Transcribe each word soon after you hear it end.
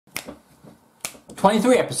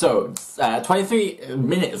23 episodes, 23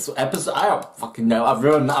 minutes episode, I don't fucking know, I've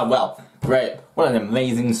ruined that. Well, great, what an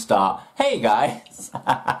amazing start. Hey guys,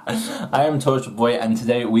 I am Torchwood and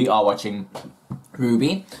today we are watching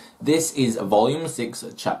Rwby. This is Volume 6,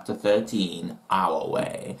 Chapter 13, Our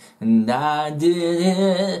Way. And I did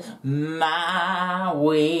it my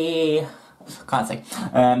way. Can't say.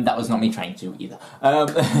 That was not me trying to either.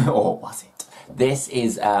 Or was it? This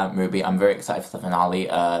is Rwby. I'm very excited for the finale.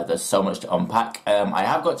 There's so much to unpack. I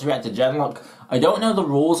have got to react to Genlock. I don't know the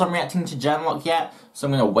rules on reacting to Genlock yet, so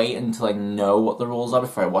I'm going to wait until I know what the rules are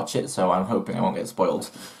before I watch it, so I'm hoping I won't get spoiled.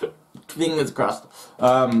 Fingers crossed.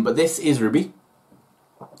 But this is Rwby.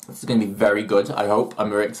 This is going to be very good, I hope. I'm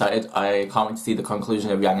very excited. I can't wait to see the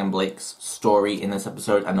conclusion of Yang and Blake's story in this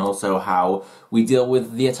episode, and also how we deal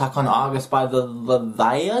with the attack on Argus by the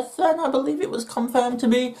Leviathan, I believe it was confirmed to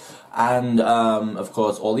be, and of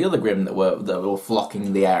course all the other Grimm that were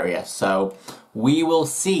flocking the area. So we will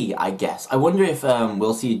see, I guess. I wonder if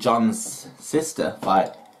we'll see John's sister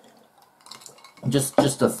fight. Just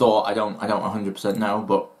a thought. I don't 100% know,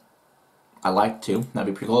 but I like to.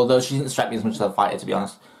 That'd be pretty cool. Although she didn't strike me as much as a fighter, to be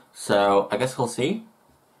honest. So I guess we'll see.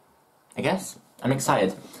 I guess. I'm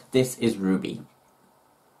excited. This is Rwby.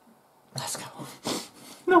 Let's go.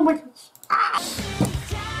 Oh my gosh.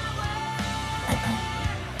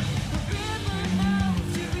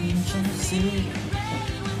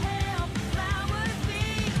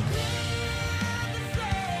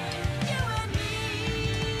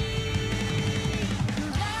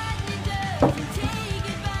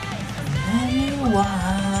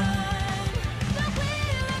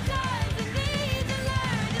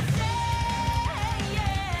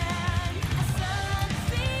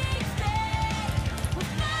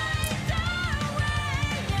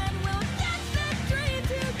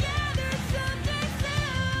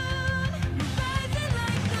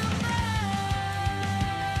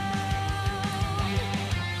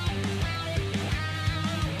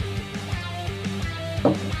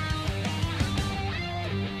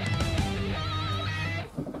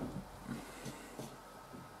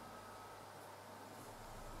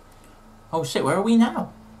 Oh shit, where are we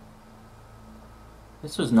now?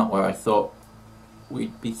 This was not where I thought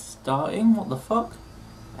we'd be starting. What the fuck?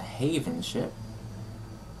 A haven ship?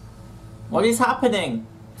 What is happening?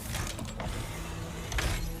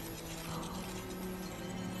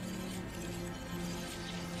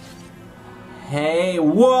 Hey,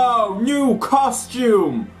 whoa, new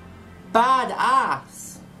costume!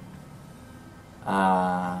 Badass!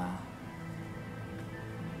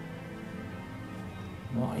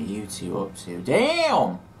 What are you two up to?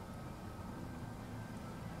 Damn!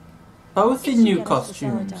 Both in new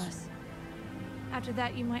costumes. After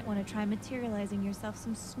that, you might want to try materializing yourself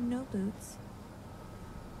some snow boots.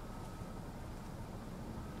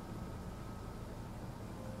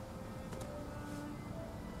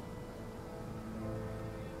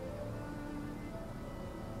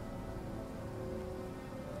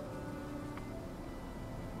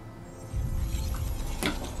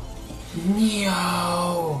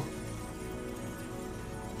 Neo!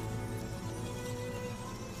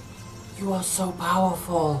 You are so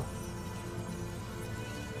powerful.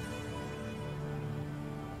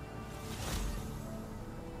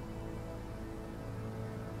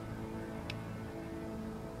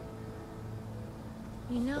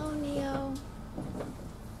 You know, Neo,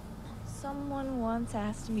 someone once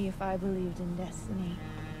asked me if I believed in destiny.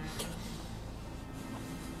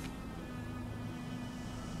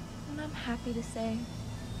 And I'm happy to say,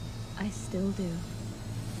 I still do.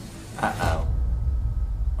 Uh-oh.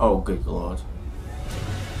 Oh, good lord.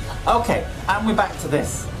 Okay, and we're back to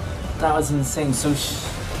this. That was insane. So,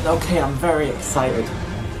 okay, I'm very excited.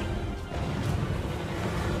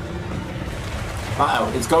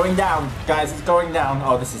 Uh-oh, it's going down. Guys, it's going down.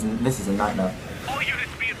 Oh, this is a nightmare. All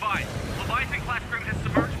units be advised. Leviathan-class Grimm has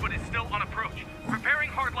submerged but is still on approach. Preparing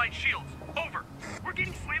hard-light shields. Over. We're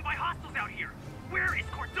getting slammed by hostiles out here. Where is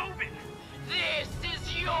Cordovin? This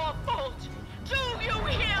is your fault! Do you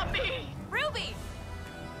hear me? Rwby!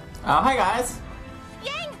 Oh, hi guys.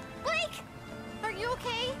 Yang! Blake! Are you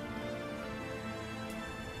okay?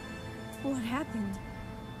 What happened?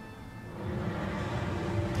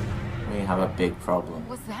 We have a big problem.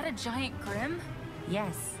 Was that a giant Grimm?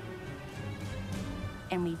 Yes.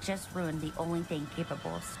 And we just ruined the only thing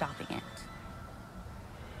capable of stopping it.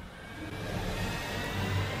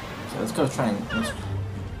 So let's go try and...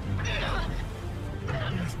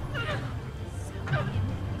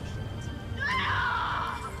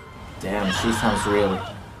 Damn, she sounds real.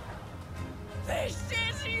 This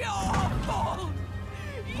is your fault!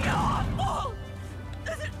 Your fault!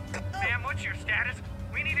 Ma'am, what's your status?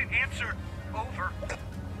 We need an answer Over.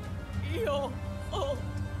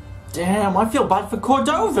 Damn, I feel bad for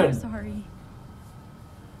Cordovan. Sorry.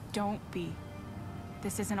 Don't be.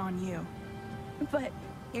 This isn't on you. But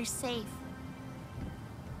You're safe.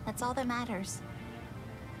 That's all that matters.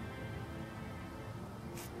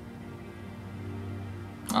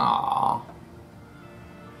 Aww.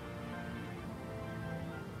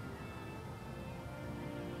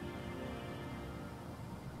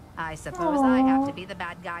 I suppose I have to be the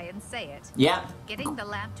bad guy and say it. Yeah. Getting the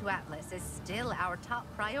lamp to Atlas is still our top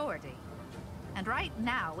priority. And right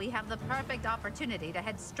now, we have the perfect opportunity to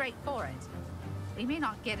head straight for it. We may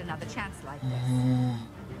not get another chance like this.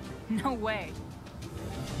 No way.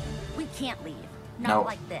 We can't leave. Not No.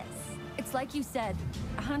 like this. it's like you said,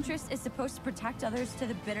 a huntress is supposed to protect others to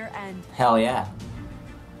the bitter end. Hell yeah.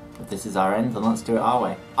 If this is our end, then let's do it our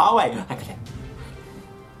way. Our way! I got it.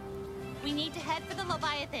 We need to head for the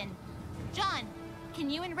Leviathan. John, can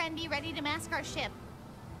you and Ren be ready to mask our ship?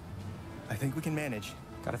 I think we can manage.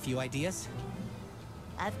 Got a few ideas?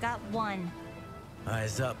 I've got one.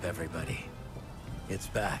 Eyes up, everybody. It's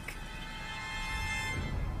back.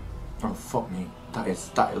 Oh, fuck me.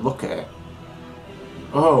 Look at it.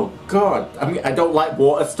 Oh, God. I mean, I don't like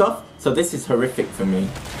water stuff, so this is horrific for me.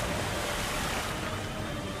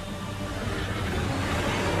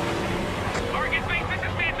 Target base, this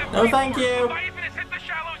is Phantom. No, thank you. Leviathan has hit the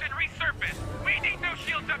shallows and resurfaced. We need those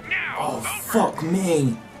shields up now. Oh, Over. fuck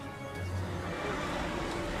me.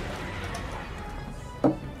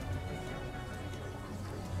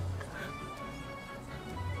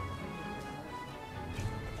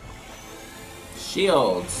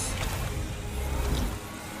 Shields.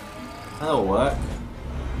 That'll work.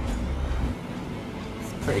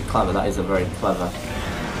 It's pretty clever. That is a very clever.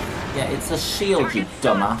 Yeah, it's a shield, you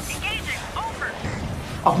dumbass.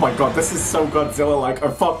 Oh my god, this is so Godzilla-like.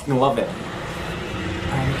 I fucking love it.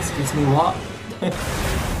 Excuse me, what?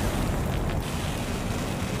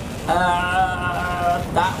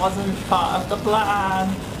 That wasn't part of the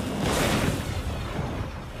plan.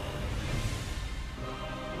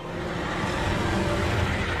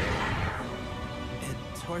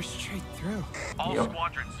 Tore straight through. All Yep.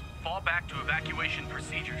 squadrons, fall back to evacuation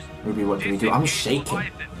procedures. Ruby, what do we do? I'm Disengage shaking.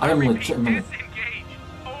 Leviathan. I am repeat, legitimately. disengage.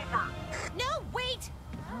 Over. No, wait!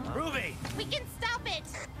 Rwby! We can stop it!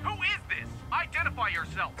 Who is this? Identify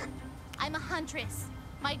yourself. I'm a huntress.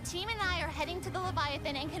 My team and I are heading to the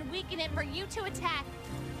Leviathan and can weaken it for you to attack.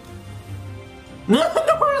 No,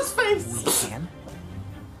 his face! Can?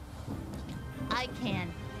 I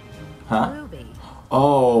can. Huh? Ruby.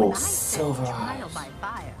 Oh, When I said silver trial eyes. by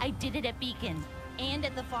fire. I did it at Beacon and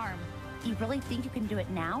at the farm. You really think you can do it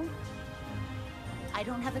now? I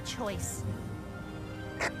don't have a choice.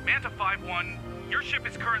 Manta 5-1, your ship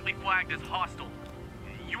is currently flagged as hostile.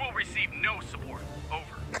 You will receive no support.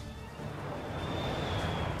 Over.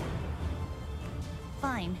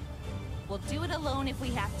 Fine. We'll do it alone if we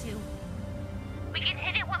have to. we can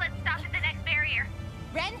hit it while it stops at the next barrier.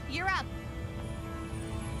 Ren, you're up.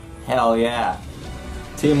 Hell yeah.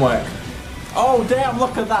 Teamwork. Oh, damn,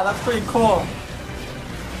 look at that. That's pretty cool.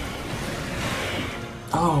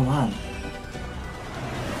 Oh, man.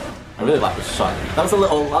 I really like this shot. That was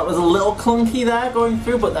a little clunky there going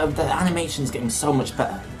through, but the animation's getting so much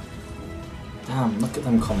better. Damn, look at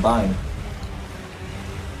them combine.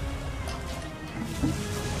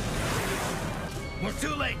 We're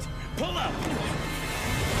too late! Pull up!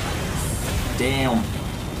 Damn.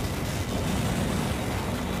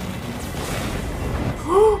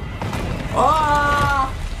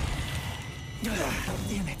 Ah!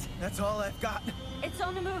 Damn it. That's all I've got. It's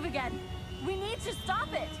on the move again. We need to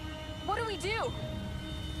stop it. What do we do?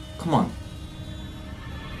 Come on.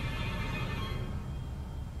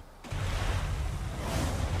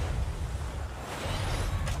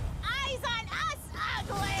 Eyes on us,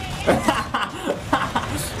 ugly!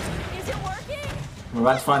 Is it working? We're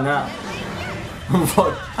about to find out.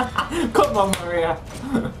 Come on, Maria.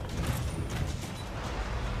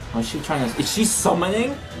 Oh, is she trying to... Is she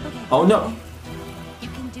summoning? Okay. Oh, no. You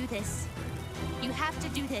can do this. You have to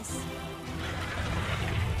do this.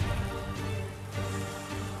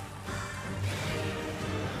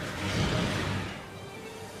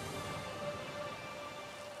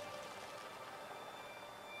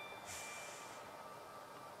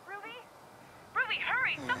 Ruby? Ruby,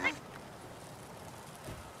 hurry! Something.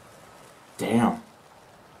 Damn.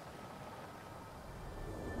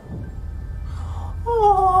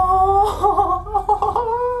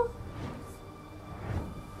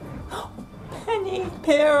 Penny,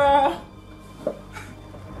 Pyrrha.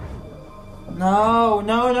 No,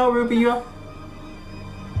 no, no, Ruby, you're...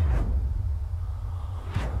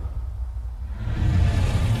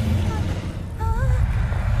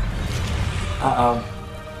 Uh-oh.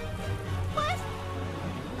 What?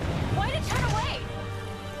 Why did it turn away?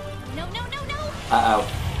 No, no, no, no! Uh-oh.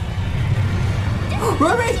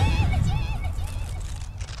 Rwby!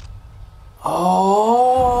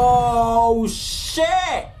 Oh,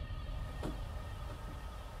 shit!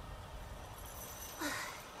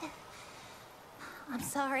 I'm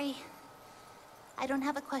sorry. I don't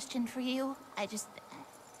have a question for you. I just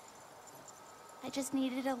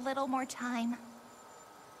needed a little more time.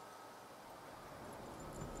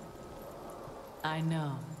 I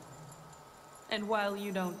know. And while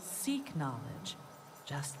you don't seek knowledge,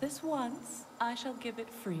 just this once, I shall give it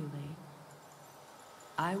freely.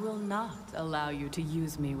 I will not allow you to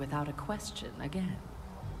use me without a question again.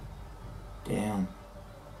 Damn.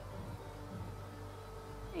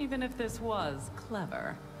 Even if this was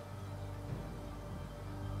clever.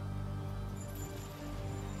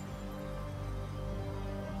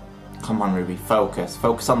 Come on, Rwby, focus.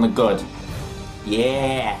 Focus on the good.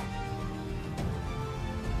 Yeah!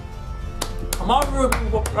 Come on,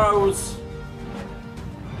 Rwby Rose!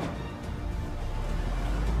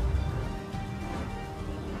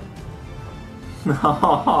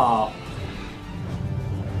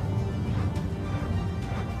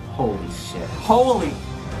 Holy shit. Holy!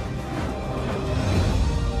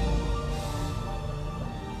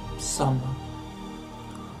 Summer.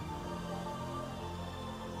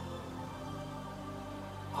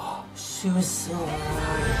 She was so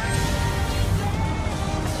alive.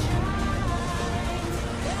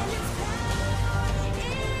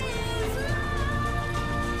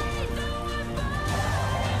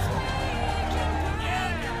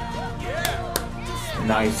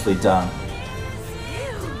 Nicely done.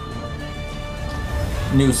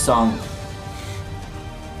 New song.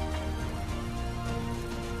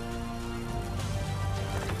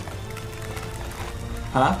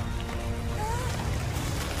 Huh?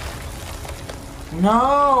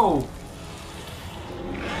 No!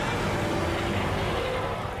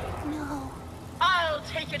 No. I'll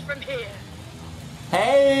take it from here.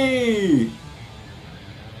 Hey!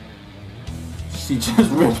 She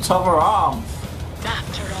just ripped off her arm.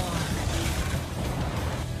 After all,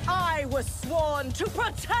 I was sworn to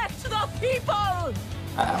protect the people!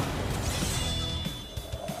 Uh-oh.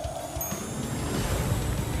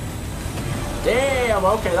 Damn,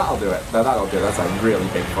 okay, that'll do it. That'll do it. That's a really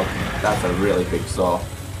big fucking... That's a really big saw.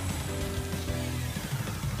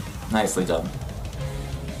 Nicely done.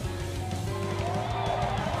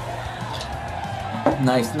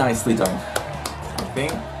 Nicely done.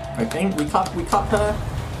 I think we cut her.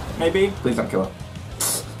 Maybe? Please don't kill her.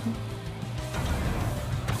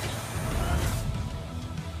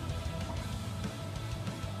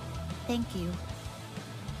 Thank you.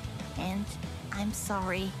 And I'm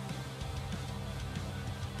sorry.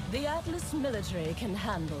 The Atlas military can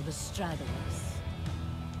handle the stragglers.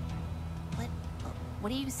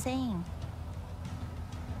 What are you saying?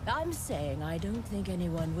 I'm saying I don't think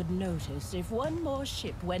anyone would notice if one more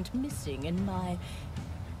ship went missing in my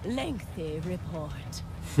lengthy report.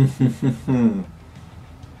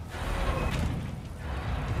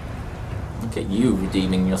 Look at you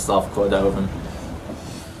redeeming yourself, Cordovan.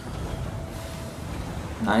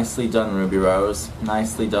 Nicely done, Ruby Rose.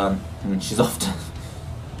 Nicely done. And she's off to...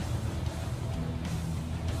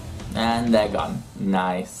 And they're gone.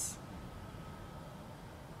 Nice.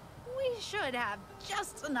 We should have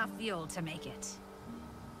just enough fuel to make it.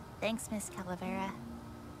 Thanks, Miss Calavera.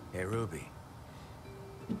 Hey, Rwby.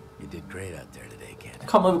 You did great out there today, kid.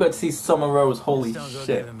 Come on, we've got to see Summer Rose. Holy Just don't go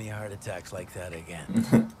shit. giving me heart attacks like that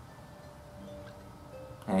again.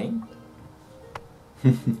 Hey?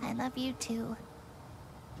 I love you too.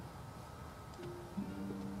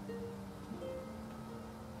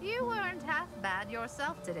 You weren't half bad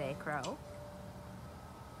yourself today, Crow.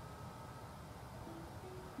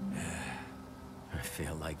 I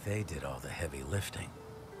feel like they did all the heavy lifting.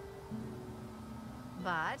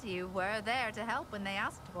 But you were there to help when they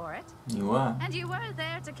asked for it. You were. And you were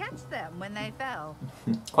there to catch them when they fell.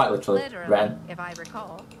 Quite literally. Ren. If I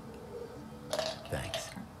recall. Thanks.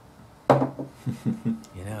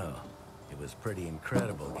 You know, it was pretty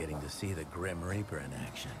incredible getting to see the Grim Reaper in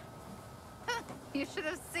action. You should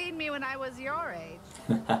have seen me when I was your age.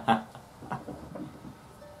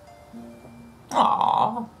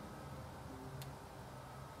 Aww.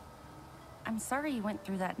 I'm sorry you went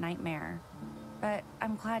through that nightmare, but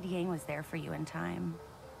I'm glad Yang was there for you in time.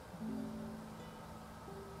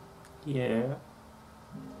 Yeah.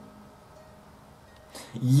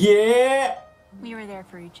 Yeah! We were there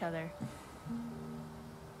for each other.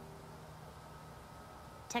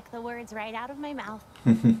 Took the words right out of my mouth.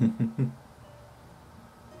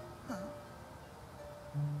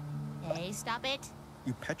 Hey, Please stop it.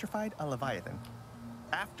 You petrified a Leviathan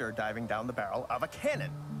after diving down the barrel of a cannon.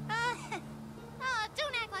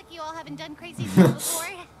 Don't act like you all haven't done crazy stuff before.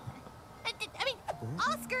 I mean,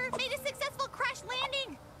 Oscar made a successful crash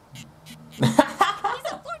landing. He's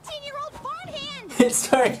a 14-year-old farmhand. It's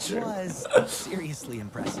very true. It was seriously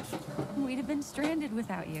impressive. We'd have been stranded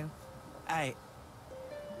without you.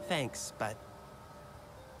 Thanks, but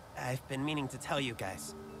I've been meaning to tell you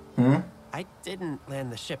guys. I didn't land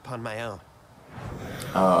the ship on my own.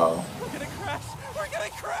 Oh. We're gonna crash! We're gonna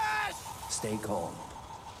crash! Stay calm.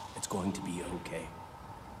 It's going to be okay.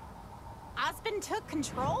 Osmond took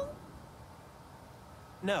control?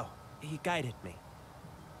 No, he guided me.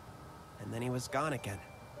 And then he was gone again.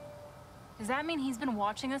 Does that mean he's been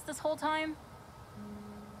watching us this whole time?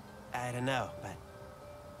 I don't know, but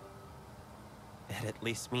it at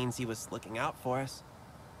least means he was looking out for us.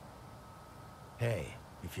 Hey,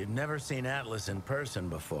 if you've never seen Atlas in person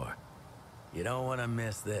before, you don't want to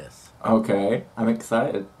miss this. Okay, I'm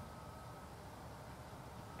excited.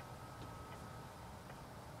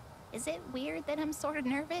 Is it weird that I'm sort of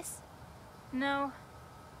nervous? No.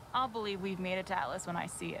 I'll believe we've made it to Atlas when I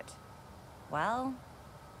see it. Well,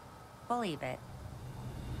 believe it.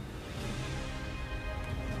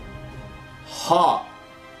 Hot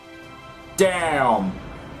damn.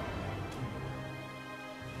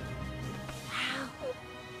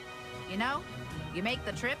 You know, you make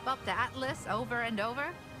the trip up to Atlas over and over,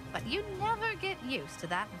 but you never get used to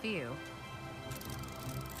that view.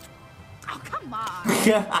 Oh, come on!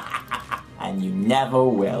 And you never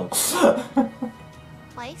will.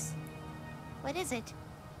 Place? What is it?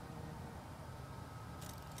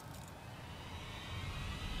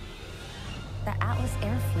 The Atlas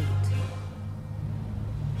Air Fleet.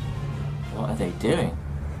 What are they doing?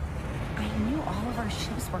 I knew all of our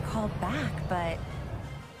ships were called back, but...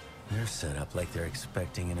 They're set up like they're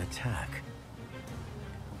expecting an attack.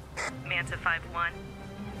 Manta 5-1.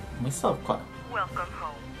 We still have quite... Welcome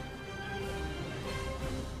home.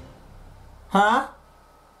 Huh?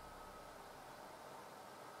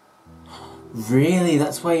 Really?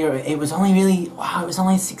 That's where you're... It was only really... Wow, it was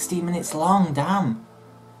only 16 minutes long, damn.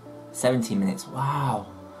 17 minutes, wow.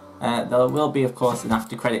 There will be, of course, an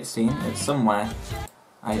after-credit scene. It's somewhere.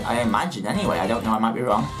 I imagine, anyway. I don't know, I might be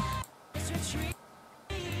wrong.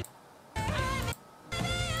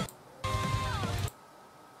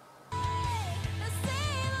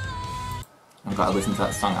 I've got to listen to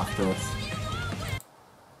that song after this.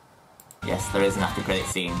 Yes, there is an after-credit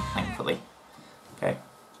scene, thankfully. Okay,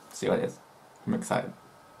 let's see what it is. I'm excited.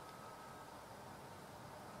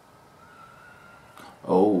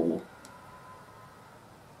 Oh.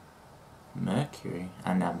 Mercury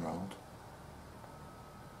and Emerald.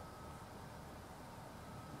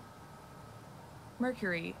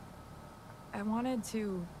 Mercury, I wanted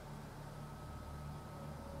to...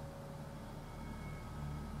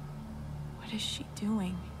 What is she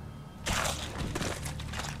doing?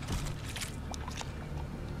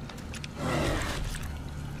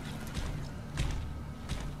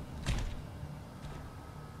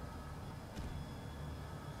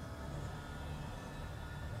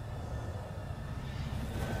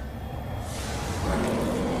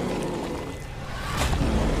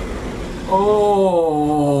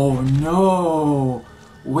 Oh no!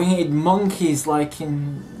 Winged monkeys like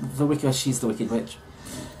in the Wicked... Oh, she's the Wicked Witch.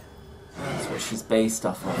 That's what she's based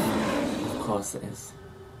off of. Of course it is.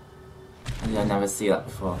 I never see that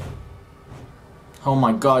before. Oh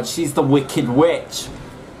my god, she's the Wicked Witch!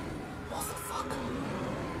 What the fuck?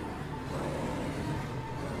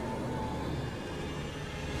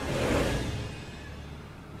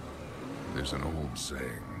 There's an old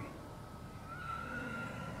saying.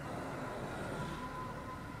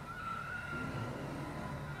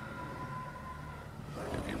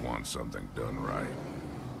 If you want something done right,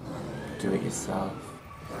 do it yourself.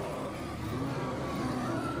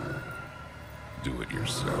 Do it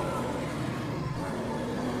yourself.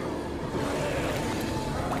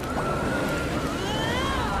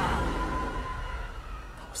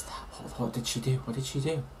 What was that? What did she do? What did she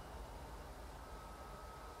do?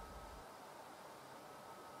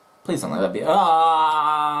 Please don't let that be...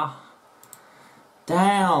 Ah!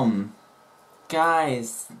 Damn!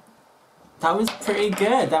 Guys... That was pretty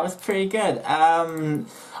good. That was pretty good.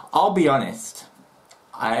 I'll be honest.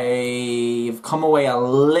 I've come away a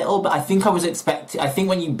little bit... I think I was expecting... I think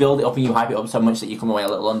when you build it up and you hype it up so much that you come away a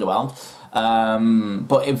little underwhelmed.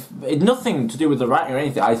 But if it nothing to do with the writing or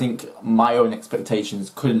anything, I think my own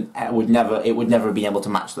expectations would never have been able to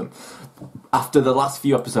match them. After the last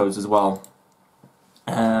few episodes as well.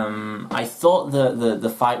 I thought the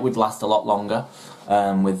fight would last a lot longer.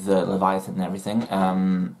 with the Leviathan and everything.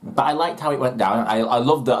 But I liked how it went down. I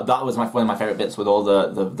loved that. That was one of my favourite bits with all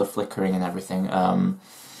the flickering and everything.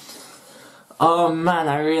 Oh man,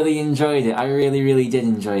 I really enjoyed it. I really did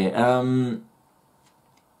enjoy it.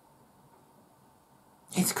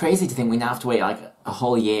 It's crazy to think we now have to wait like a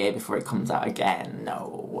whole year before it comes out again.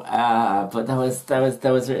 No, but it was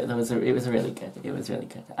really good. It was really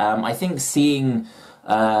good. I think seeing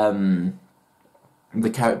the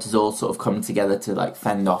characters all sort of come together to like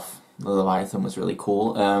fend off the Leviathan was really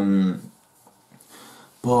cool.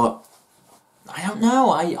 But I don't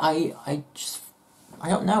know. I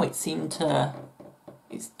don't know. It seemed to.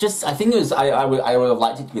 It's just. I think it was. I would have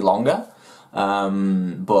liked it to be longer.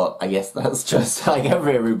 But I guess that's just like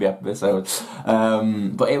every Rwby episode.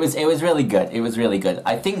 But it was really good. It was really good.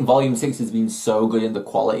 I think Volume 6 has been so good in the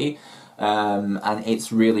quality, and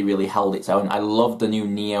it's really held its own. I love the new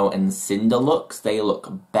Neo and Cinder looks. They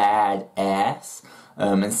look badass.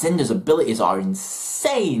 And Cinder's abilities are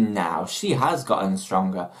insane now. She has gotten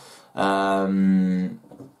stronger. But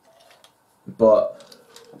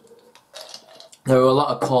there were a lot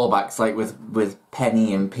of callbacks, like with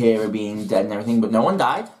Penny and Pyrrha being dead and everything, but no one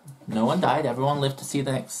died. No one died. Everyone lived to see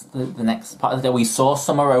the next part of the day. We saw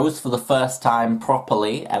Summer Rose for the first time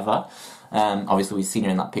properly ever. Obviously, we've seen her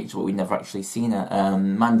in that picture, but we'd never actually seen her.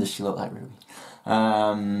 Man, does she look like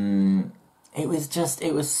Rwby.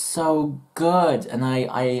 It was so good, and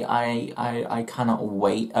I cannot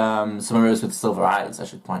wait. Summer Rose with silver eyes, I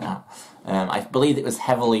should point out. I believe it was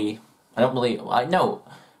heavily. I don't believe. I know.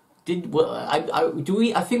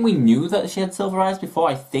 I think we knew that she had silver eyes before.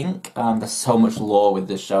 I think there's so much lore with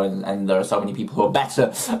this show, and there are so many people who are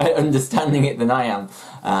better at understanding it than I am.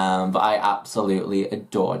 But I absolutely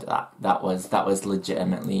adored that. That was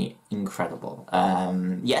legitimately incredible.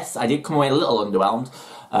 Yes, I did come away a little underwhelmed,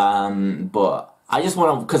 but I just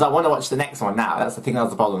want to, because I want to watch the next one now. That's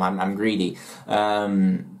the problem. I'm greedy.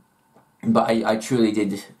 But I truly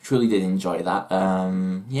did enjoy that.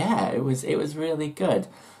 Yeah, it was really good.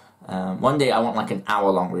 One day I want like an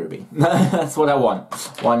hour-long Rwby. That's what I want.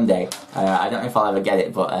 One day. I don't know if I'll ever get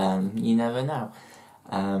it, but you never know.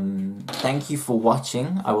 Thank you for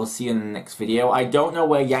watching. I will see you in the next video. I don't know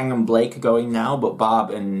where Yang and Blake are going now, but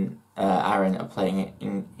Barb and Aaron are playing it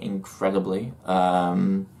incredibly.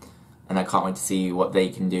 And I can't wait to see what they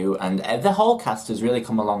can do. And the whole cast has really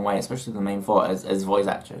come a long way, especially the main four as voice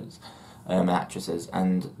actors and actresses.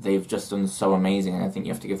 And they've just done so amazing, and I think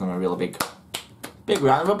you have to give them a real big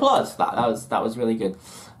round of applause. That was really good.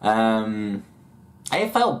 I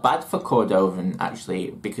felt bad for Cordovan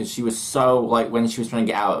actually, because she was so, like, when she was trying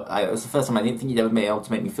to get out, it was the first time I didn't think you'd ever be able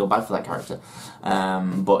to make me feel bad for that character.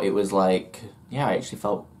 But it was like, yeah, I actually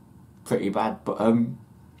felt pretty bad. But I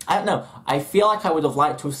don't know. I feel like I would have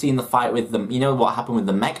liked to have seen the fight with them. You know what happened with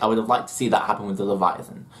the mech? I would have liked to see that happen with the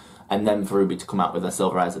Leviathan, and then for Rwby to come out with her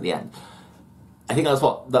silver eyes at the end. I think that's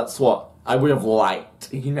what I would have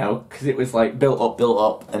liked, you know, because it was like built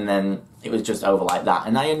up, and then it was just over like that.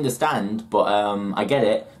 And I understand, but I get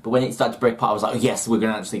it. But when it started to break apart, I was like, oh, yes, we're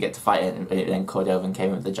going to actually get to fight it. And then Cordovan came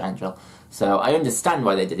in with the giant drill. So I understand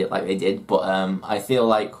why they did it like they did, but I feel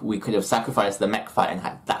like we could have sacrificed the mech fight and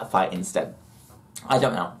had that fight instead. I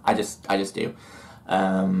don't know. I just do.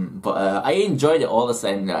 But I enjoyed it all the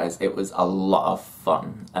same, guys. It was a lot of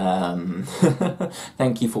fun.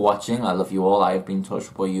 Thank you for watching. I love you all. I have been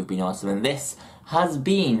Torchwood, you've been awesome, and this has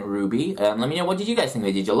been Rwby. Let me know, what did you guys think of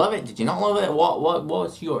it? Did you love it? Did you not love it? What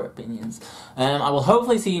was your opinions? I will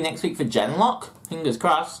hopefully see you next week for Genlock. Fingers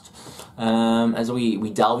crossed. As we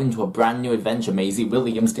delve into a brand new adventure. Maisie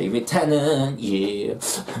Williams, David Tennant, yeah.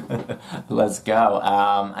 Let's go.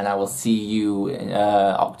 And I will see you in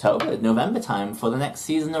November time for the next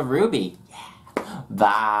season of Rwby. Yeah.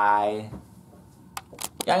 Bye.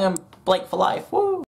 Young and Blake for life. Woo!